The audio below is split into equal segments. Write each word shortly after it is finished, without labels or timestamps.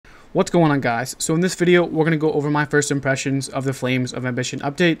What's going on, guys? So in this video, we're going to go over my first impressions of the Flames of Ambition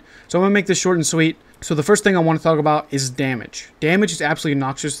update. So I'm going to make this short and sweet. So the first thing I want to talk about is damage. Damage is absolutely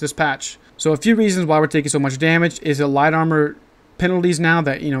obnoxious this patch. So a few reasons why we're taking so much damage is the light armor penalties now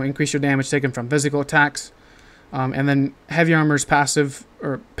that, increase your damage taken from physical attacks. And then heavy armor's passive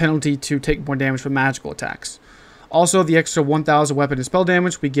or penalty to take more damage from magical attacks. Also, the extra 1000 weapon and spell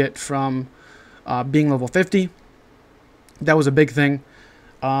damage we get from being level 50. That was a big thing.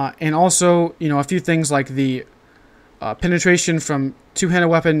 And also, a few things like the penetration from two-handed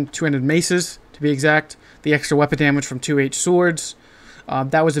weapon, two-handed maces, to be exact. The extra weapon damage from 2H swords.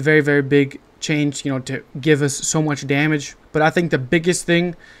 That was a very, very big change, to give us so much damage. But I think the biggest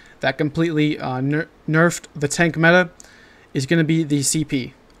thing that completely nerfed the tank meta is going to be the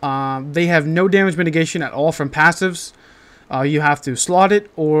CP. They have no damage mitigation at all from passives. You have to slot it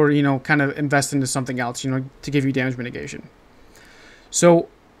or, kind of invest into something else, to give you damage mitigation. So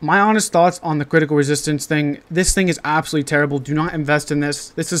my honest thoughts on the critical resistance thing, this thing is absolutely terrible. Do not invest in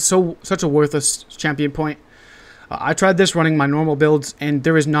this. This is such a worthless champion point. I tried this running my normal builds, and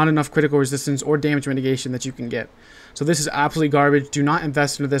there is not enough critical resistance or damage mitigation that you can get. So this is absolutely garbage. Do not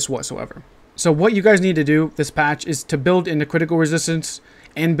invest into this whatsoever. So what you guys need to do this patch is to build into critical resistance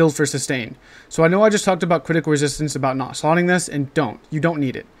and build for sustain. So I know I just talked about critical resistance about not slotting this, and you don't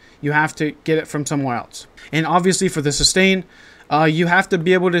need it. You have to get it from somewhere else. And obviously for the sustain, you have to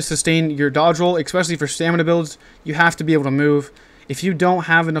be able to sustain your dodge roll, especially for stamina builds. You have to be able to move. If you don't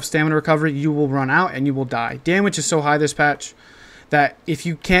have enough stamina recovery, you will run out and you will die. Damage is so high this patch that if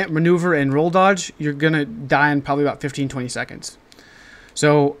you can't maneuver and roll dodge, you're going to die in probably about 15-20 seconds.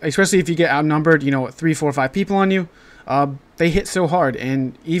 So, especially if you get outnumbered, 3, 4, 5 people on you, they hit so hard.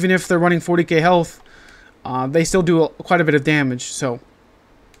 And even if they're running 40k health, they still do quite a bit of damage.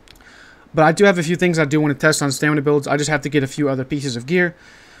 But I do have a few things I do want to test on stamina builds. I just have to get a few other pieces of gear.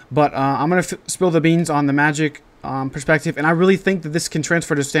 But I'm going to spill the beans on the magic perspective. And I really think that this can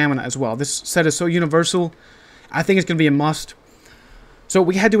transfer to stamina as well. This set is so universal. I think it's going to be a must. So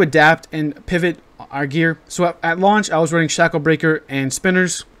we had to adapt and pivot our gear. So at launch, I was running Shackle Breaker and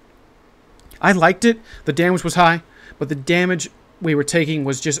Spinners. I liked it. The damage was high. But the damage we were taking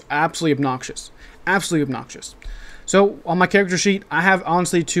was just absolutely obnoxious. Absolutely obnoxious. So on my character sheet, I have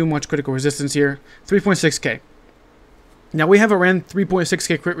honestly too much critical resistance here. 3.6k. Now we haven't ran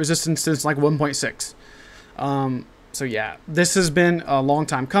 3.6k crit resistance since like 1.6. So yeah, this has been a long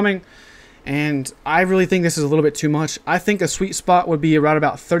time coming. And I really think this is a little bit too much. I think a sweet spot would be around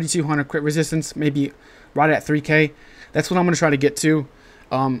about 3200 crit resistance, maybe right at 3k. That's what I'm going to try to get to.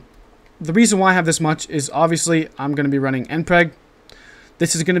 The reason why I have this much is obviously I'm going to be running impreg.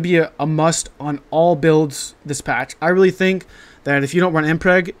 This is going to be a must on all builds this patch. I really think that if you don't run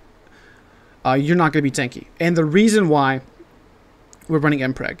impreg, you're not going to be tanky. And the reason why we're running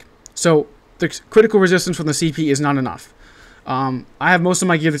impreg. So the critical resistance from the CP is not enough. I have most of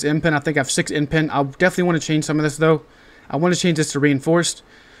my gear that's in-pin. I think I have 6 in-pin. I definitely want to change some of this though. I want to change this to reinforced.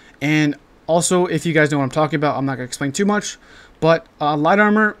 And also, if you guys know what I'm talking about, I'm not going to explain too much. But light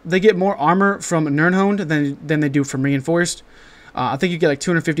armor, they get more armor from Nernhoned than they do from reinforced. I think you get like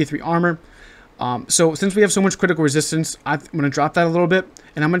 253 armor. So since we have so much critical resistance, I'm going to drop that a little bit.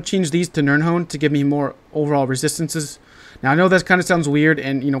 And I'm going to change these to Nernhoned to give me more overall resistances. Now I know that kind of sounds weird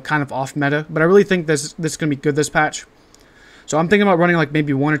and kind of off meta, but I really think this is going to be good this patch. So I'm thinking about running like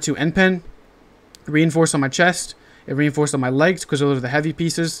maybe 1 or 2 end-pen, reinforced on my chest, and reinforced on my legs because those are the heavy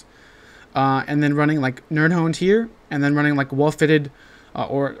pieces. And then running like Nernhoned here, and then running like well-fitted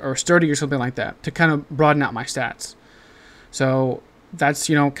or sturdy or something like that to kind of broaden out my stats. So that's,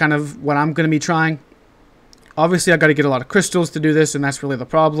 kind of what I'm going to be trying. Obviously, I got to get a lot of crystals to do this, and that's really the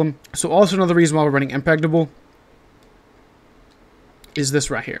problem. So also another reason why we're running impregnable is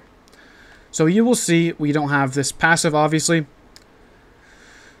this right here. So you will see we don't have this passive, obviously.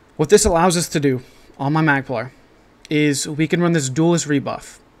 What this allows us to do on my Magplar is we can run this duelist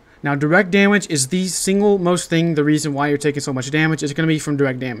rebuff. Now, direct damage is the single most thing, the reason why you're taking so much damage is going to be from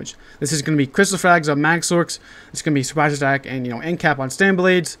direct damage. This is going to be Crystal Frags on Mag Sorks. It's going to be Surprise Attack and, end cap on Stand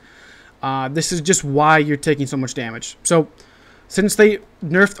Blades. This is just why you're taking so much damage. So, since they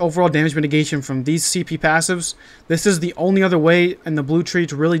nerfed overall damage mitigation from these CP passives, this is the only other way in the blue tree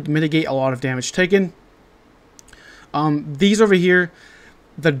to really mitigate a lot of damage taken. These over here,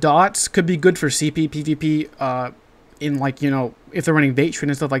 the dots could be good for CP, PvP, in like, if they're running Vatrin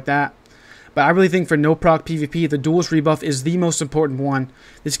and stuff like that. But I really think for no proc PvP, the duelist rebuff is the most important one.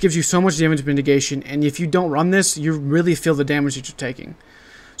 This gives you so much damage mitigation, and if you don't run this, you really feel the damage that you're taking.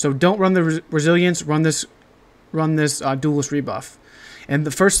 So don't run the resilience, run this duelist rebuff. And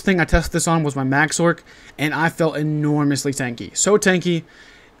the first thing I tested this on was my Mag Sork, and I felt enormously tanky. So tanky,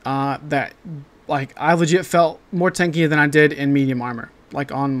 that like I legit felt more tanky than I did in medium armor,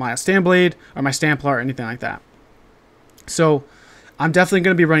 like on my stand blade or my stamplar or anything like that. So I'm definitely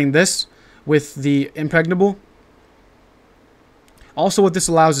going to be running this with the impregnable. Also, what this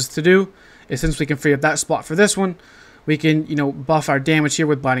allows us to do is, since we can free up that spot for this one, we can, you know, buff our damage here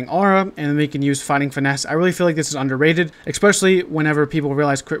with Biting Aura, and then we can use Fighting Finesse. I really feel like this is underrated, especially whenever people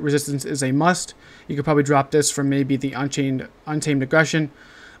realize crit resistance is a must. You could probably drop this from maybe the Untamed Aggression,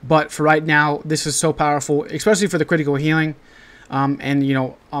 but for right now, this is so powerful, especially for the critical healing. And, you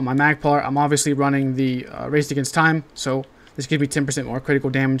know, on my Magplar, I'm obviously running the Race Against Time, so this gives me 10% more critical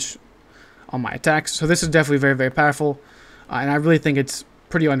damage on my attacks. So this is definitely very, very powerful, and I really think it's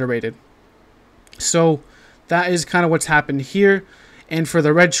pretty underrated. So that is kind of what's happened here. And for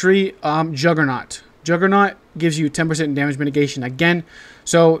the red tree, Juggernaut. Juggernaut gives you 10% damage mitigation again.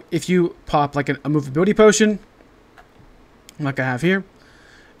 So if you pop like a movability potion, like I have here,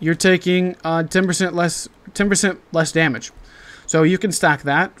 you're taking 10% less damage. So you can stack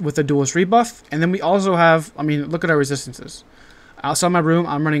that with the duelist rebuff. And then we also have, I mean, look at our resistances. Outside my room,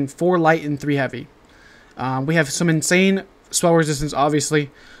 I'm running 4 light and 3 heavy. We have some insane spell resistance,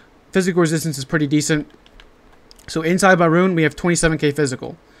 obviously. Physical resistance is pretty decent. So inside my rune, we have 27k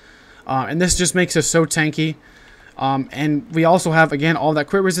physical. And this just makes us so tanky. And we also have, again, all that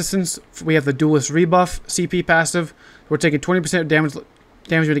crit resistance. We have the duelist rebuff CP passive. We're taking 20% damage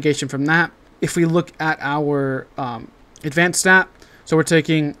mitigation from that. If we look at our advanced stat, so we're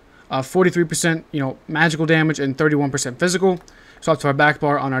taking 43%, you know, magical damage and 31% physical. So up to our back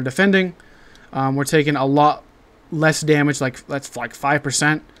bar on our defending. We're taking a lot less damage, like that's like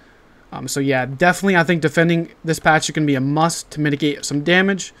 5%. So yeah, definitely I think defending this patch is going to be a must to mitigate some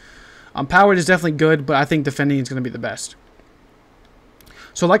damage. Powered is definitely good, but I think defending is going to be the best.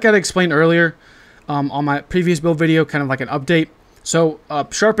 So like I explained earlier on my previous build video, kind of like an update. So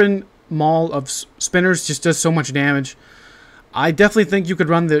Sharpened Maul of Spinners just does so much damage. I definitely think you could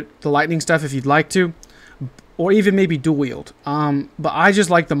run the lightning stuff if you'd like to, or even maybe dual wield. But I just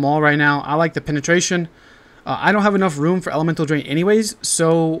like the Maul right now. I like the penetration. I don't have enough room for elemental drain anyways,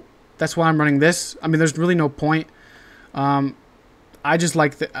 so that's why I'm running this. I mean, there's really no point. I just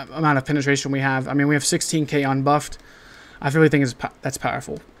like the amount of penetration we have. I mean, we have 16k unbuffed. I really think that's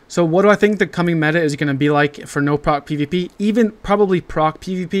powerful. So what do I think the coming meta is going to be like for no proc PvP? Even probably proc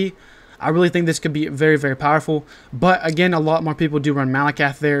PvP. I really think this could be very, very powerful. But again, a lot more people do run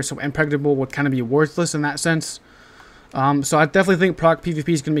Malakath there, so impregnable would kind of be worthless in that sense. So I definitely think proc PvP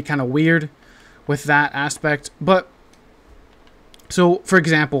is going to be kind of weird with that aspect. But, so for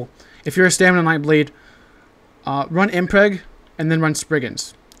example, if you're a Stamina Nightblade, run Impreg and then run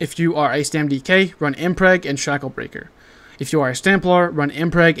Spriggans. If you are a Stam DK, run Impreg and Shackle Breaker. If you are a Stamplar, run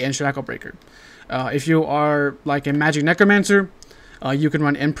Impreg and Shackle Breaker. If you are like a Magic Necromancer, you can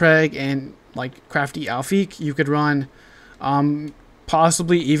run Impreg and like Crafty Alfiq. You could run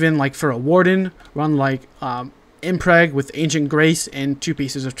possibly even like for a Warden, run like Impreg with Ancient Grace and 2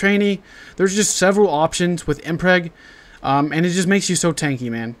 pieces of Trainee. There's just several options with Impreg, and it just makes you so tanky,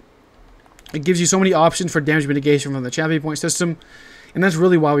 man. It gives you so many options for damage mitigation from the champion point system, and that's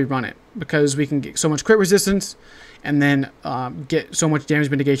really why we run it, because we can get so much crit resistance, and then get so much damage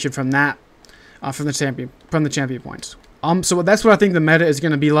mitigation from that, from the champion points. So that's what I think the meta is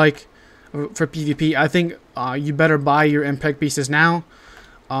going to be like for PvP. I think you better buy your Impreg pieces now,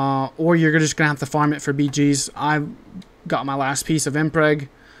 or you're just going to have to farm it for BGs. I got my last piece of Impreg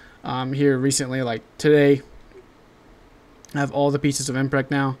here recently, like today. I have all the pieces of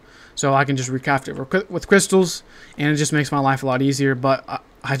Impreg now, so I can just recraft it with crystals, and it just makes my life a lot easier, but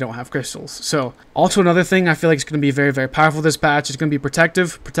I don't have crystals. So also another thing I feel like is going to be very, very powerful this patch is going to be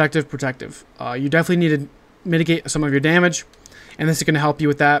protective. You definitely need to mitigate some of your damage, and this is going to help you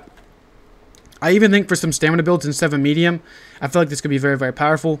with that. I even think for some stamina builds in 7 medium, I feel like this could be very, very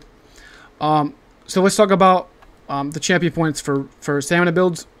powerful. So let's talk about the champion points for stamina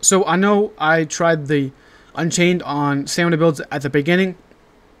builds. So I know I tried the Unchained on stamina builds at the beginning,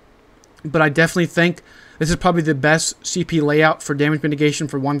 but I definitely think this is probably the best CP layout for damage mitigation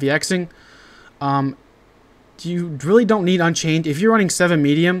for 1vxing. You really don't need Unchained. If you're running 7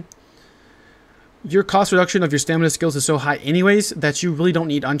 medium, your cost reduction of your stamina skills is so high anyways that you really don't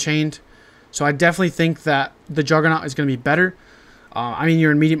need Unchained. So I definitely think that the Juggernaut is going to be better. I mean,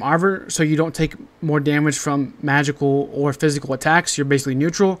 you're in medium armor, so you don't take more damage from magical or physical attacks. You're basically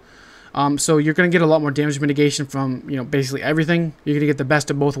neutral. So you're going to get a lot more damage mitigation from, you know, basically everything. You're going to get the best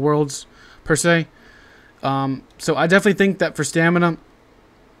of both worlds, per se. So I definitely think that for stamina,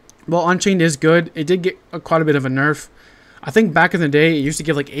 well, Unchained is good. It did get quite a bit of a nerf. I think back in the day, it used to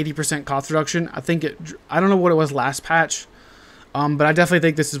give like 80% cost reduction. I don't know what it was last patch. But I definitely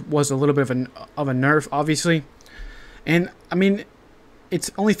think this was a little bit of a nerf, obviously. And I mean, it's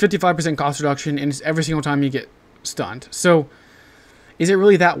only 55% cost reduction, and it's every single time you get stunned. So, is it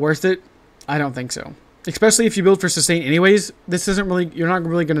really that worth it? I don't think so. Especially if you build for sustain anyways, this isn't really, you're not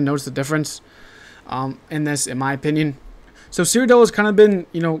really going to notice the difference in this, in my opinion. So Cyrodiil has kind of been,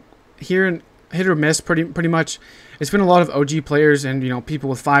 you know, here and hit or miss pretty much. It's been a lot of OG players and, you know, people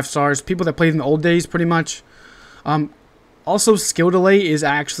with 5 stars, people that played in the old days pretty much. Also, skill delay is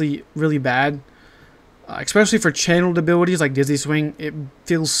actually really bad, especially for channeled abilities like Dizzy Swing. It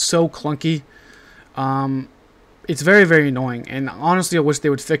feels so clunky. It's very, very annoying, and honestly, I wish they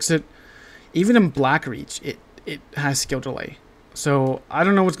would fix it. Even in Black Reach, it has skill delay. So I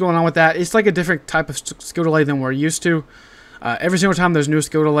don't know what's going on with that. It's like a different type of skill delay than we're used to. Every single time there's new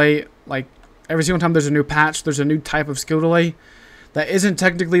skill delay, like every single time there's a new patch, there's a new type of skill delay that isn't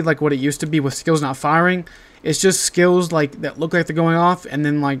technically like what it used to be with skills not firing. It's just skills like that look like they're going off and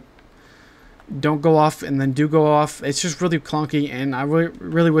then like don't go off and then do go off. It's just really clunky, and I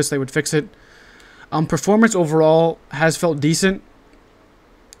really wish they would fix it. Performance overall has felt decent,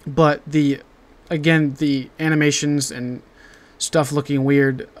 but the animations and stuff looking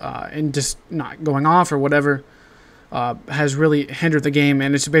weird and just not going off or whatever has really hindered the game,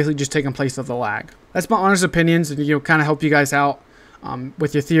 and it's basically just taken place of the lag. That's my honest opinions, and you know, kind of help you guys out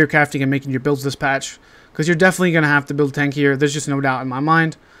with your theory crafting and making your builds this patch, because you're definitely going to have to build tank here. There's just no doubt in my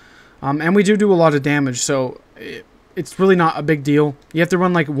mind. And we do a lot of damage, so it's really not a big deal. You have to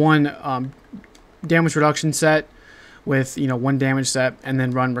run like one damage reduction set with, you know, 1 damage set, and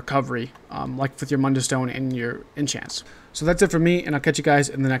then run recovery like with your Mundustone and your enchants. So that's it for me, and I'll catch you guys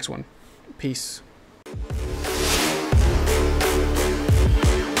in the next one. Peace.